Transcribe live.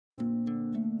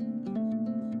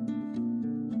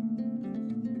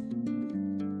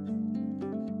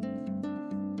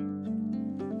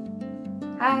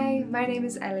Hi, my name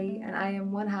is Ellie and I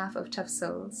am one half of Tough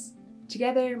Souls.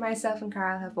 Together, myself and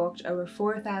Carl have walked over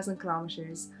 4,000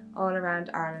 kilometres all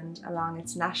around Ireland along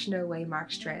its national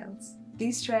waymarked trails.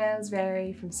 These trails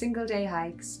vary from single-day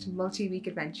hikes to multi-week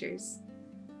adventures.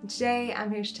 And today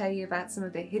I'm here to tell you about some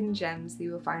of the hidden gems that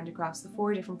you will find across the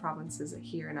 4 different provinces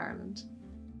here in Ireland.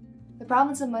 The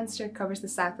province of Munster covers the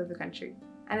south of the country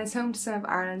and is home to some of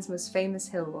Ireland's most famous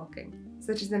hill walking,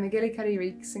 such as the McGillicuddy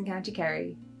Reeks in County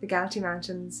Kerry, the Galtee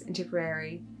Mountains in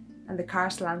Tipperary, and the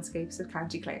karst landscapes of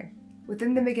County Clare.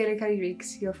 Within the McGillicuddy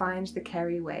Reeks you'll find the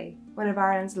Kerry Way, one of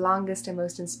Ireland's longest and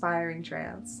most inspiring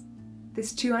trails.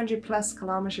 This 200+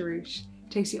 kilometre route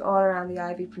takes you all around the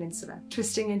Ivy Peninsula,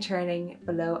 twisting and turning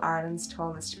below Ireland's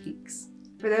tallest peaks.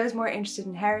 For those more interested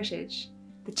in heritage,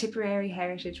 the Tipperary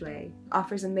Heritage Way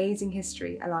offers amazing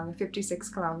history along a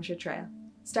 56-kilometre trail,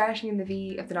 starting in the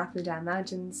V of the Knocknadown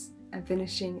Mountains and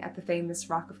finishing at the famous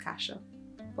Rock of Cashel.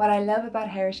 What I love about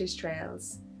heritage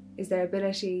trails is their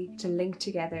ability to link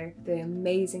together the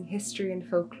amazing history and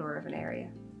folklore of an area,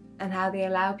 and how they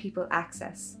allow people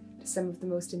access to some of the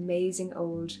most amazing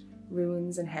old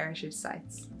ruins and heritage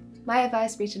sites. My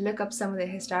advice would be to look up some of the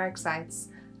historic sites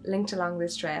linked along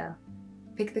this trail,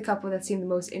 pick the couple that seem the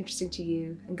most interesting to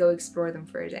you and go explore them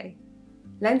for a day.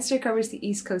 Leinster covers the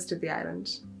east coast of the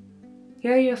island.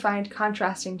 Here you'll find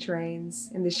contrasting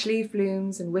terrains in the Slieve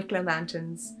Blooms and Wicklow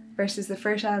Mountains versus the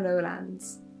fertile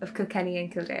lowlands of Kilkenny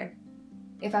and Kildare.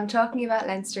 If I'm talking about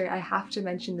Leinster, I have to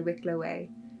mention the Wicklow Way,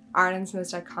 Ireland's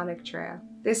most iconic trail.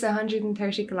 This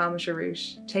 130-kilometre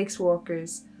route takes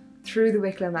walkers through the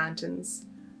Wicklow Mountains,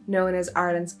 known as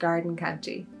Ireland's Garden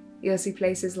County. You'll see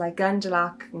places like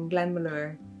Glendalough and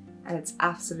Glenmalure, and it's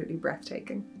absolutely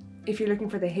breathtaking. If you're looking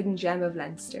for the hidden gem of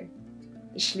Leinster,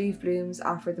 the Slieve Blooms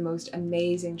offer the most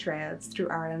amazing trails through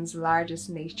Ireland's largest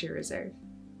nature reserve.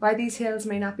 While these hills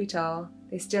may not be tall,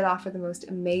 they still offer the most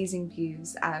amazing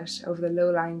views out over the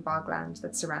low-lying bogland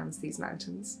that surrounds these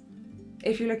mountains.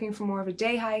 If you're looking for more of a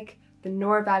day hike, the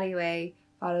Nore Valley Way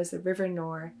follows the River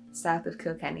Nore south of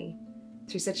Kilkenny,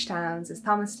 through such towns as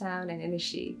Thomastown and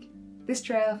Innisheeg. This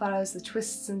trail follows the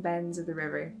twists and bends of the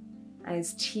river and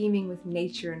is teeming with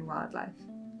nature and wildlife.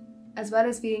 As well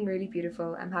as being really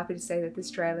beautiful, I'm happy to say that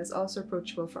this trail is also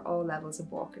approachable for all levels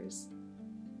of walkers.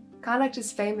 Connacht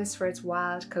is famous for its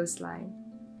wild coastline,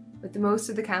 with the most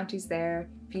of the counties there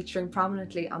featuring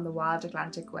prominently on the Wild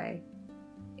Atlantic Way.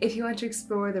 If you want to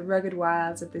explore the rugged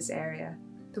wilds of this area,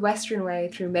 the Western Way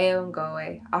through Mayo and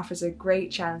Galway offers a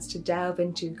great chance to delve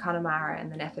into Connemara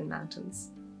and the Nephin Mountains.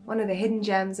 One of the hidden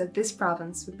gems of this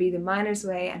province would be the Miners'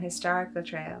 Way and Historical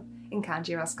Trail in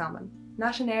County Roscommon.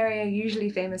 Not an area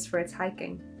usually famous for its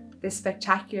hiking, this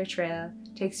spectacular trail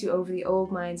takes you over the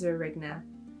old mines of Rigna,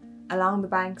 along the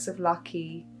banks of Lough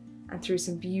Key and through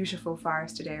some beautiful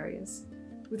forested areas.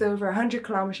 With over 100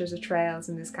 kilometres of trails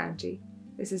in this county,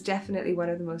 this is definitely one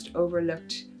of the most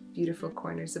overlooked, beautiful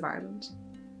corners of Ireland.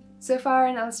 So far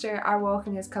in Ulster, our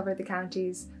walking has covered the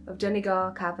counties of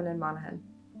Donegal, Cavan and Monaghan.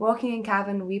 Walking in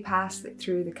Cavan, we passed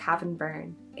through the Cavan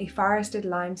Burn, a forested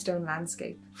limestone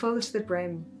landscape full to the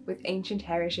brim with ancient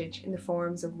heritage in the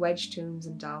forms of wedge tombs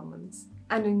and dolmens,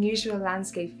 and unusual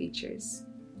landscape features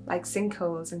like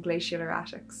sinkholes and glacial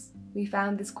erratics. We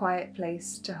found this quiet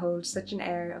place to hold such an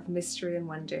air of mystery and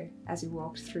wonder as we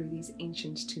walked through these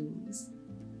ancient tombs.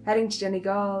 Heading to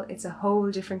Donegal, it's a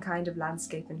whole different kind of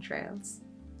landscape and trails.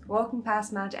 Walking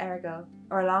past Mount Errigal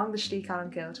or along the Slí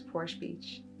Columkill to Port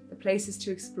Beach, the places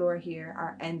to explore here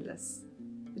are endless.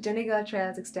 The Donegal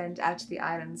trails extend out to the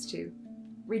islands too,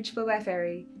 reachable by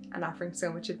ferry and offering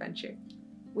so much adventure.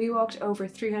 We walked over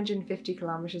 350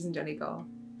 kilometres in Donegal,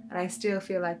 and I still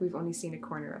feel like we've only seen a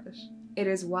corner of it. It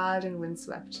is wild and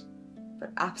windswept,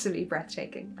 but absolutely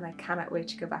breathtaking, and I cannot wait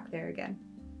to go back there again.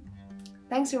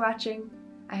 Thanks for watching.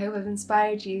 I hope I've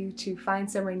inspired you to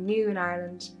find somewhere new in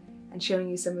Ireland and showing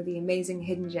you some of the amazing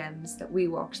hidden gems that we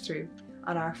walked through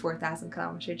on our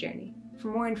 4,000-kilometre journey. For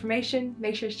more information,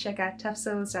 make sure to check out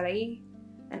GreatOutdoors.ie,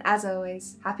 and as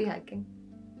always, happy hiking!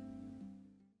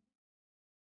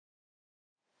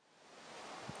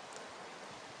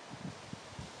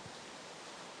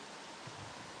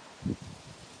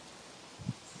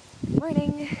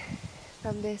 Morning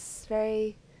from this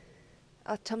very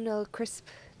autumnal, crisp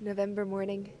November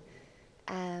morning.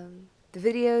 The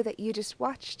video that you just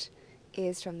watched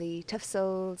is from the Tough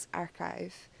Souls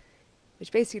archive,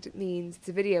 which basically means it's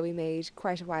a video we made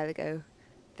quite a while ago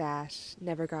that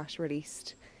never got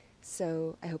released.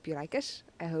 So I hope you like it.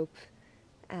 I hope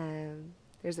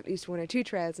there's at least 1 or 2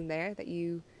 trails in there that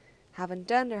you haven't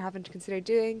done or haven't considered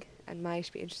doing and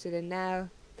might be interested in now.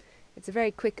 It's a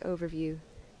very quick overview,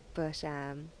 but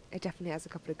it definitely has a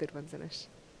couple of good ones in it.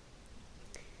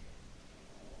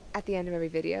 At the end of every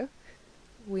video,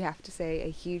 we have to say a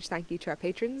huge thank you to our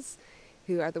patrons,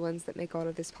 who are the ones that make all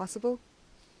of this possible.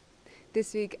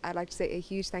 This week, I'd like to say a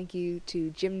huge thank you to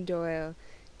Jim Doyle,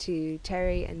 to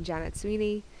Terry and Janet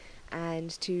Sweeney,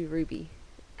 and to Ruby.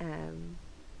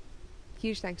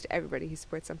 Huge thanks to everybody who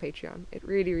supports on Patreon. It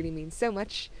really, really means so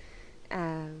much.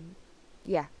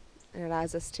 Yeah, it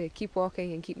allows us to keep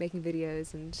walking and keep making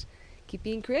videos and keep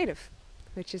being creative,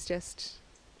 which is just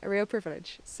a real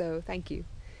privilege. So thank you.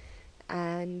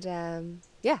 And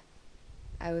yeah,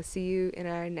 I will see you in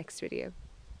our next video.